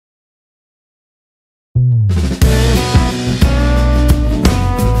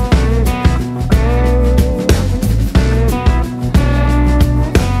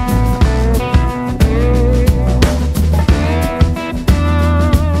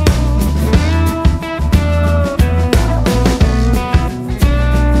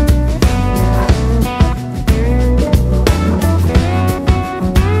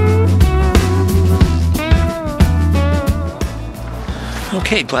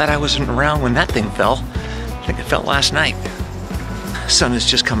Okay, glad I wasn't around when that thing fell. I think it fell last night. Sun is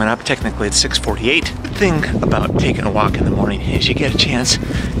just coming up. Technically it's 6:48. The thing about taking a walk in the morning is you get a chance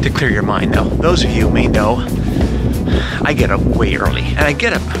to clear your mind. Now, those of you who may know, I get up way early. And I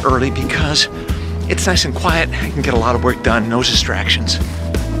get up early because it's nice and quiet. I can get a lot of work done, no distractions.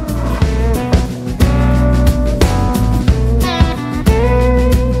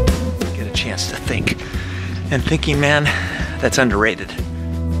 Get a chance to think. And thinking, man, that's underrated.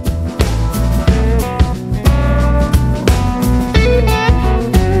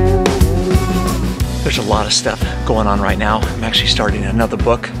 There's a lot of stuff going on right now. I'm actually starting another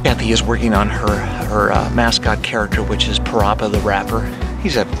book. Kathy is working on her mascot character, which is Parappa the Rapper.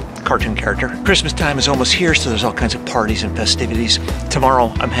 He's a cartoon character. Christmas time is almost here, so there's all kinds of parties and festivities.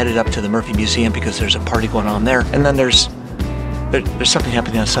 Tomorrow, I'm headed up to the Murphy Museum because there's a party going on there. And then there's something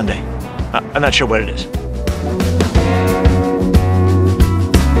happening on Sunday. I'm not sure what it is.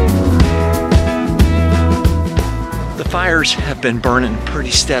 The fires have been burning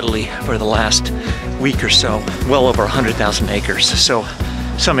pretty steadily for the last week or so, well over 100,000 acres. So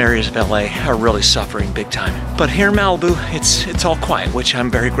some areas of LA are really suffering big time. But here in Malibu, it's all quiet, which I'm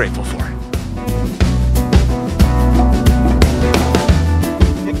very grateful for.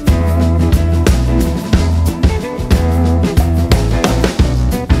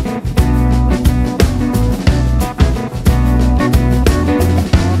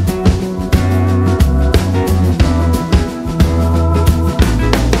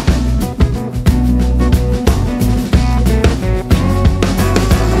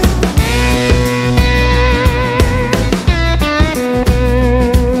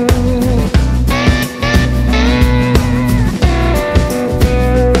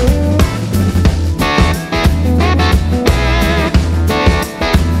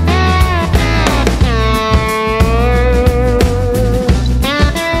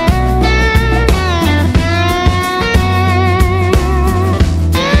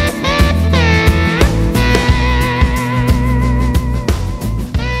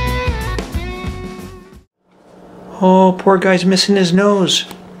 Oh, poor guy's missing his nose.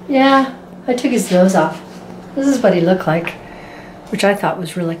 Yeah, I took his nose off. This is what he looked like, which I thought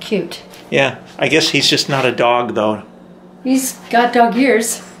was really cute. Yeah, I guess he's just not a dog, though. He's got dog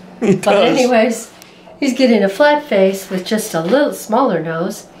ears. He does. But anyways, he's getting a flat face with just a little smaller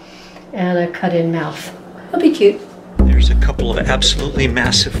nose and a cut-in mouth. He'll be cute. There's a couple of absolutely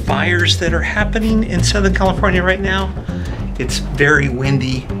massive fires that are happening in Southern California right now. It's very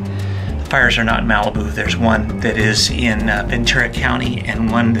windy. Fires are not in Malibu. There's one that is in Ventura County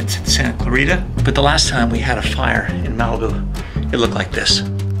and one that's in Santa Clarita. But the last time we had a fire in Malibu, it looked like this.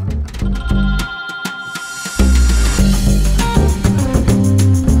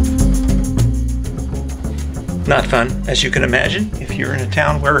 Not fun, as you can imagine, if you're in a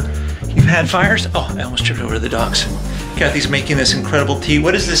town where you've had fires. Oh, I almost tripped over the dogs. Kathy's making this incredible tea.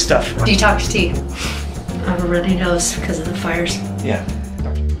 What is this stuff? Detox tea. I have a runny nose because of the fires. Yeah.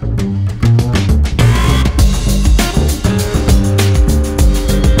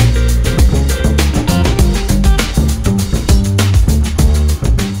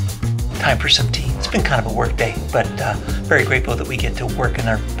 Time for some tea. It's been kind of a work day, but very grateful that we get to work in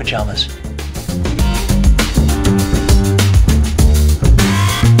our pajamas.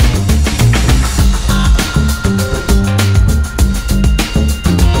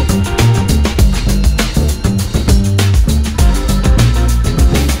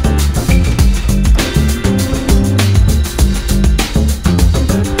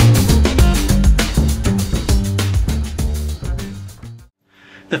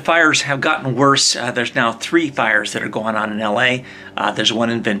 The fires have gotten worse. There's now 3 fires that are going on in LA. There's one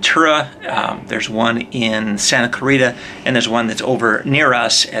in Ventura, there's one in Santa Clarita, and there's one that's over near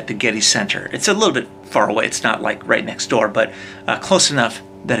us at the Getty Center. It's a little bit far away. It's not like right next door, but close enough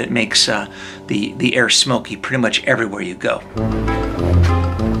that it makes the air smoky pretty much everywhere you go.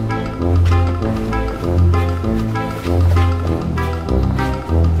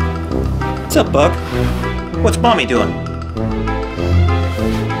 What's up, Bug? What's Mommy doing?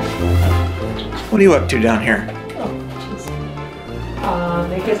 What are you up to down here? Oh, jeez.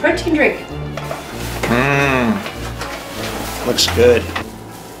 Making a protein drink. Looks good.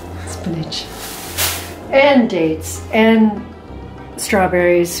 Spinach. And dates. And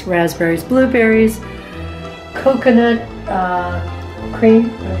strawberries, raspberries, blueberries, coconut cream,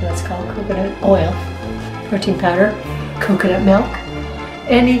 whatever that's called, coconut oil, protein powder, coconut milk.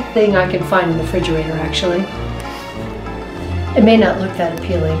 Anything I can find in the refrigerator, actually. It may not look that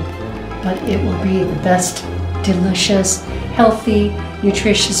appealing, but it will be the best, delicious, healthy,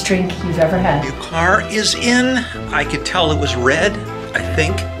 nutritious drink you've ever had. Your car is in. I could tell it was red. I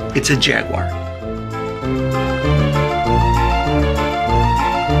think it's a Jaguar.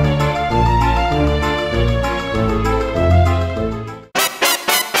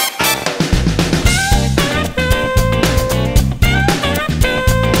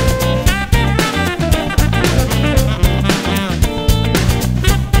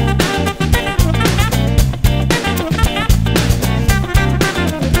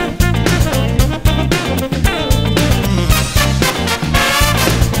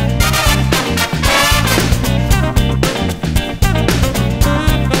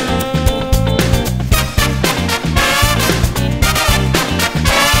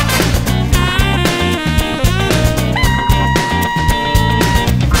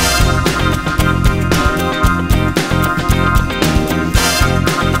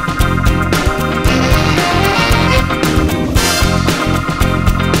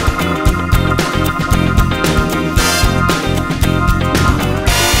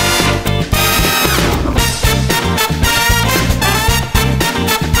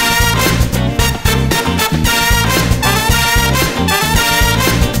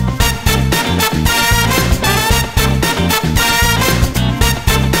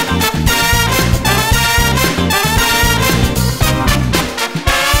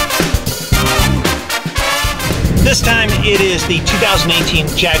 This time it is the 2018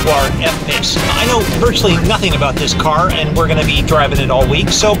 Jaguar F-Pace. I know virtually nothing about this car, and we're going to be driving it all week,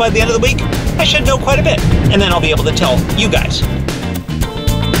 so by the end of the week, I should know quite a bit, and then I'll be able to tell you guys.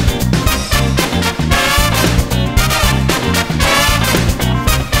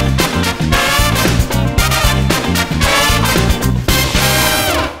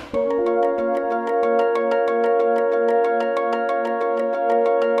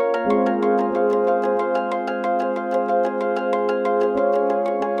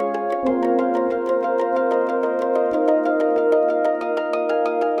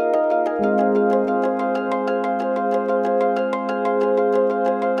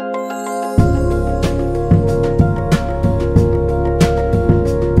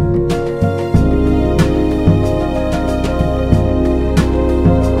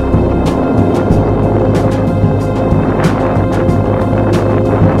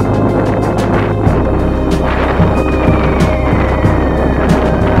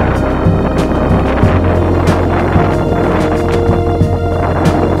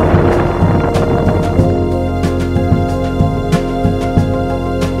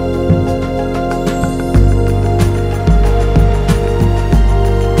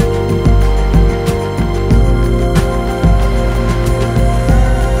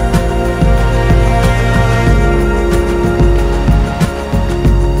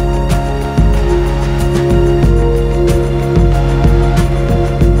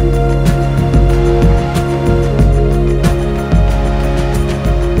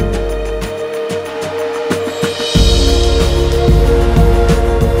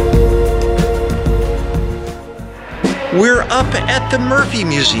 We're up at the Murphy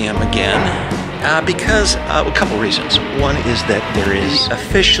Museum again because a couple reasons. One is that there is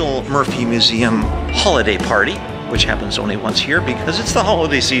official Murphy Museum holiday party, which happens only once a year because it's the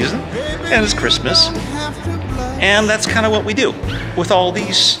holiday season and it's Christmas. And that's kind of what we do with all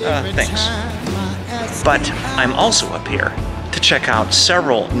these things. But I'm also up here to check out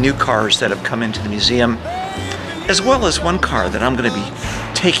several new cars that have come into the museum, as well as one car that I'm going to be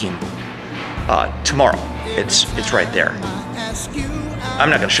taking tomorrow. It's right there. I'm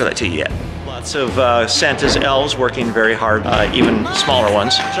not going to show that to you yet. Lots of Santa's elves working very hard, even smaller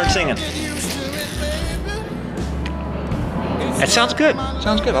ones. Start singing. That sounds good.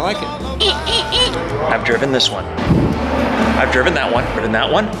 Sounds good. I like it. I've driven this one. I've driven that one. Driven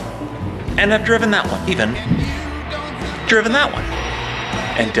that one. And I've driven that one. Even driven that one.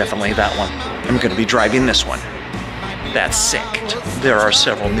 And definitely that one. I'm going to be driving this one. That's sick. There are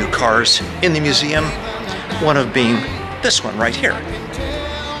several new cars in the museum. One of being this one right here.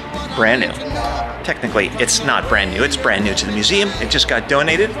 Brand new. Technically, it's not brand new. It's brand new to the museum. It just got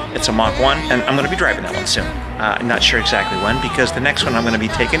donated. It's a Mach 1, and I'm going to be driving that one soon. I'm not sure exactly when, because the next one I'm going to be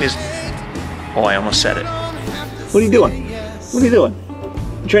taking is... Oh, I almost said it. What are you doing? What are you doing?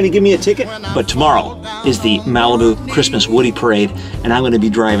 You trying to give me a ticket? But tomorrow is the Malibu Christmas Woody Parade, and I'm going to be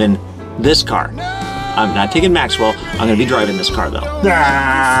driving this car. I'm not taking Maxwell. I'm going to be driving this car, though.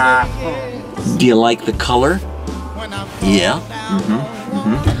 Do you like the color? Yeah?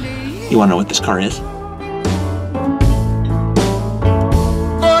 You want to know what this car is?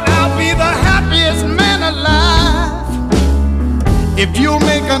 But I'll be the happiest man alive if you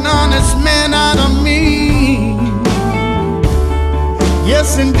make an honest man out of me.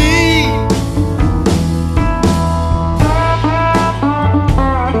 Yes, indeed.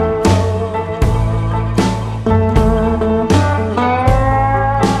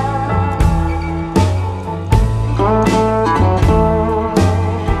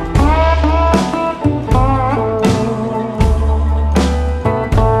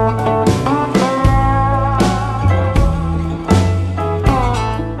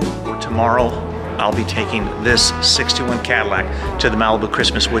 I'll be taking this 61 Cadillac to the Malibu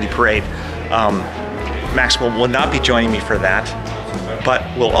Christmas Woody Parade. Maxwell will not be joining me for that, but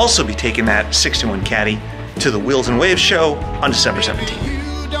we'll also be taking that 61 Caddy to the Wheels and Waves show on December 17th.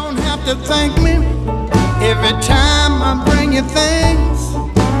 You don't have to thank me every time I bring you things.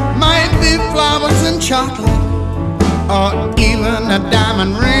 Might be flowers and chocolate, or even a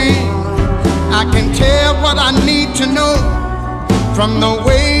diamond ring. I can tell what I need to know from the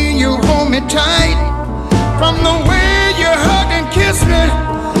way you hold me tight, from the way you hug and kiss me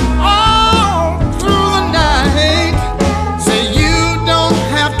all through the night. Say you don't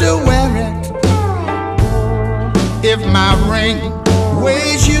have to wear it if my ring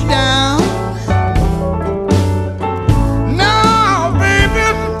weighs you down. No,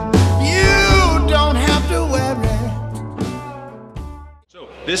 baby, you don't have to wear it. So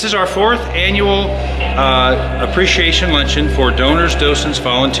this is our 4th annual appreciation luncheon for donors, docents,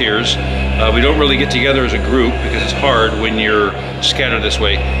 volunteers. We don't really get together as a group because it's hard when you're scattered this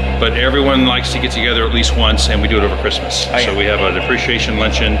way, but everyone likes to get together at least once, and we do it over Christmas. So we have an appreciation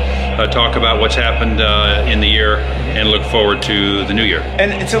luncheon, talk about what's happened in the year, and look forward to the new year.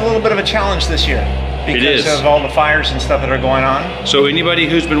 And it's a little bit of a challenge this year because It is. of all the fires and stuff that are going on. So anybody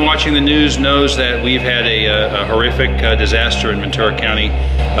who's been watching the news knows that we've had a horrific disaster in Ventura County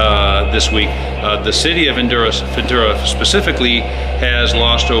this week. The city of Ventura specifically has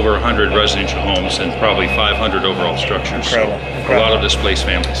lost over 100 residential homes and probably 500 overall structures. Incredible. So a lot of displaced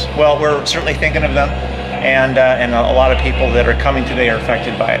families. Well, we're certainly thinking of them, and a lot of people that are coming today are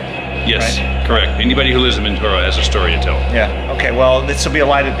affected by it. Yes, right? correct. Anybody who lives in Ventura has a story to tell. Yeah, okay, well, this will be a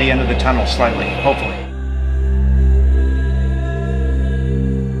light at the end of the tunnel slightly, hopefully.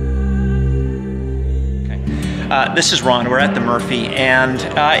 This is Ron, we're at the Murphy, and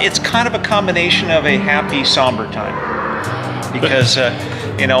it's kind of a combination of a happy, somber time. Because,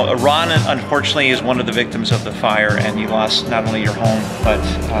 you know, Ron, unfortunately, is one of the victims of the fire, and you lost not only your home, but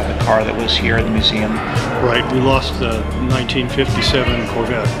the car that was here at the museum. Right, we lost the 1957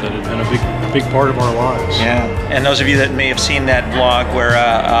 Corvette that had been a big part of our lives. Yeah, and those of you that may have seen that vlog where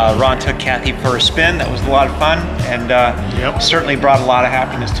Ron took Kathy for a spin, that was a lot of fun, and certainly brought a lot of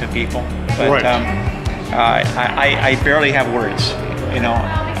happiness to people. But I barely have words, you know.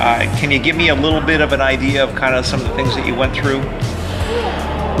 Can you give me a little bit of an idea of kind of some of the things that you went through?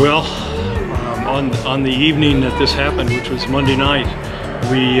 Well, on the evening that this happened, which was Monday night,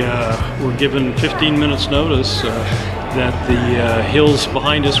 we were given 15 minutes notice that the hills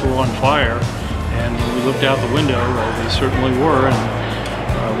behind us were on fire, and when we looked out the window, they certainly were,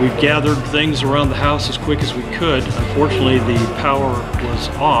 and we gathered things around the house as quick as we could. Unfortunately, the power was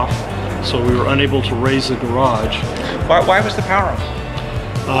off, so we were unable to raise the garage. Why was the power off?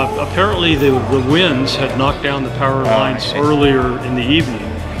 Apparently the winds had knocked down the power lines earlier in the evening,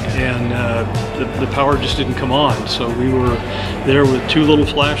 and the power just didn't come on. So we were there with 2 little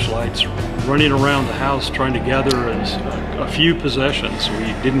flashlights running around the house trying to gather a few possessions.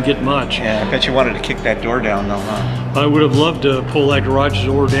 We didn't get much. Yeah, I bet you wanted to kick that door down though, huh? I would have loved to pull that garage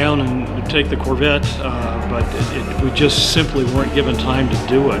door down and take the Corvette, but we just simply weren't given time to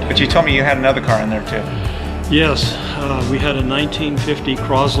do it. But you told me you had another car in there too. Yes, we had a 1950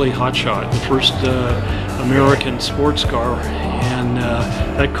 Crosley Hotshot, the first American sports car, and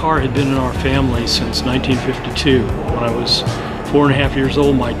that car had been in our family since 1952. When I was 4.5 years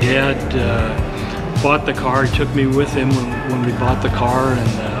old, my dad bought the car. He took me with him when we bought the car, and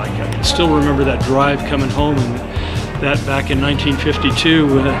I can still remember that drive coming home, and that back in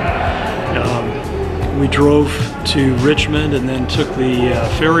 1952. We drove to Richmond and then took the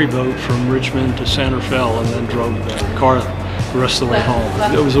ferry boat from Richmond to Santa Fe and then drove the car the rest of the way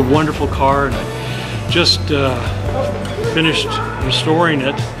home. It was a wonderful car, and I just finished restoring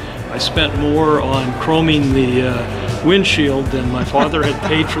it. I spent more on chroming the windshield than my father had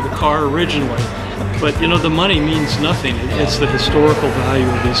paid for the car originally. But you know, the money means nothing. It's the historical value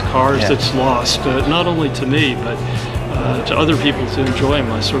of these cars that's lost, not only to me, but to other people to enjoy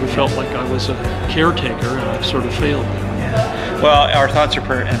them. I sort of felt like I was a caretaker, and I sort of failed. Yeah. Well, our thoughts and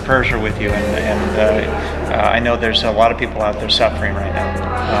prayers are with you, and I know there's a lot of people out there suffering right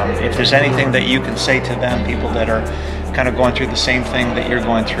now. If there's anything that you can say to them, people that are kind of going through the same thing that you're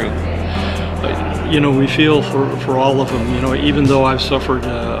going through. You know, we feel for all of them. You know, even though I've suffered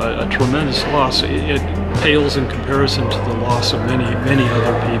a tremendous loss, it pales in comparison to the loss of many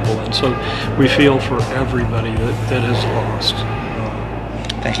other people, and so we feel for everybody that has lost.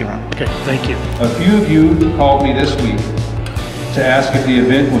 Thank you, Ron. Okay, thank you. A few of you called me this week to ask if the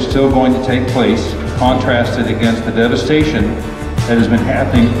event was still going to take place, contrasted against the devastation that has been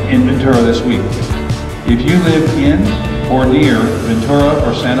happening in Ventura this week. If you live in or near Ventura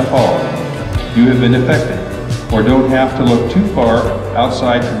or Santa Paula, you have been affected, or don't have to look too far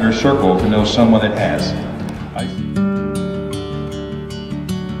outside of your circle to know someone that has. I see.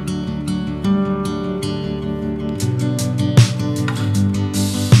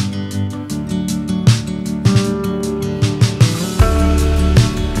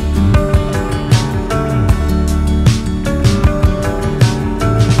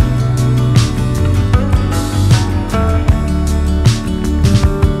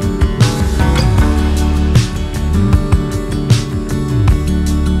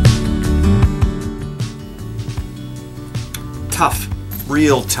 Tough,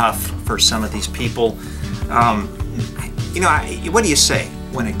 real tough for some of these people. You know, what do you say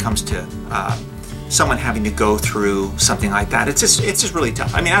when it comes to someone having to go through something like that? It's just really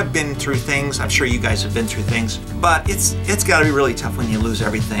tough. I mean, I've been through things. I'm sure you guys have been through things, but it's got to be really tough when you lose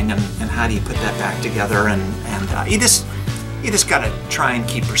everything. And how do you put that back together? And you just got to try and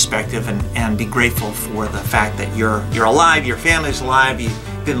keep perspective and be grateful for the fact that you're alive, your family's alive, you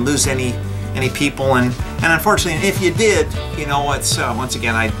didn't lose any people, and unfortunately, if you did, you know, it's once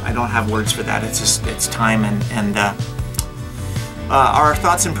again, I don't have words for that. It's time, and our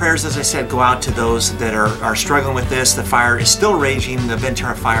thoughts and prayers, as I said, go out to those that are struggling with this. The fire is still raging. The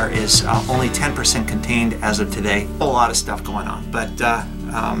Ventura fire is only 10% contained as of today. A lot of stuff going on, but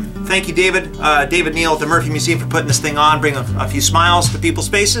thank you, David Neal at the Murphy Museum, for putting this thing on, bringing a few smiles to people's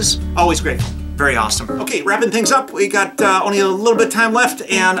faces. Always grateful. Very awesome. Okay, wrapping things up. We got only a little bit of time left,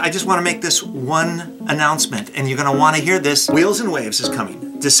 and I just want to make this one announcement, and you're going to want to hear this. Wheels and Waves is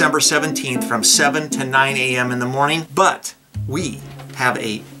coming December 17th from 7 to 9 a.m. in the morning, but we have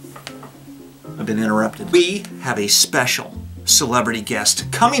I've been interrupted. We have a special celebrity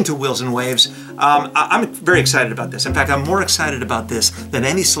guest coming to Wheels and Waves. I'm very excited about this. In fact, I'm more excited about this than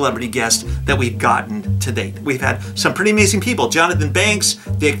any celebrity guest that we've gotten to date. We've had some pretty amazing people. Jonathan Banks,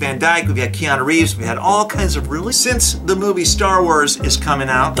 Dick Van Dyke, we've had Keanu Reeves, we've had all kinds of really... Since the movie Star Wars is coming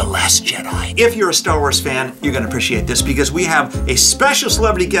out, The Last Jedi. If you're a Star Wars fan, you're going to appreciate this because we have a special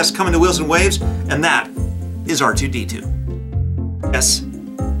celebrity guest coming to Wheels and Waves, and that is R2-D2. Yes.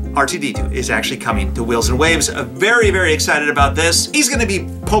 R2-D2 is actually coming to Wheels and Waves. Very, very excited about this. He's going to be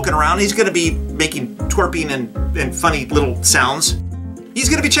poking around. He's going to be making twerping and funny little sounds. He's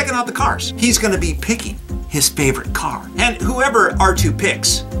going to be checking out the cars. He's going to be picking his favorite car. And whoever R2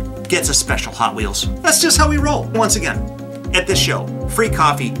 picks gets a special Hot Wheels. That's just how we roll. Once again, at this show, free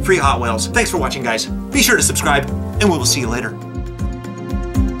coffee, free Hot Wheels. Thanks for watching, guys. Be sure to subscribe, and we will see you later.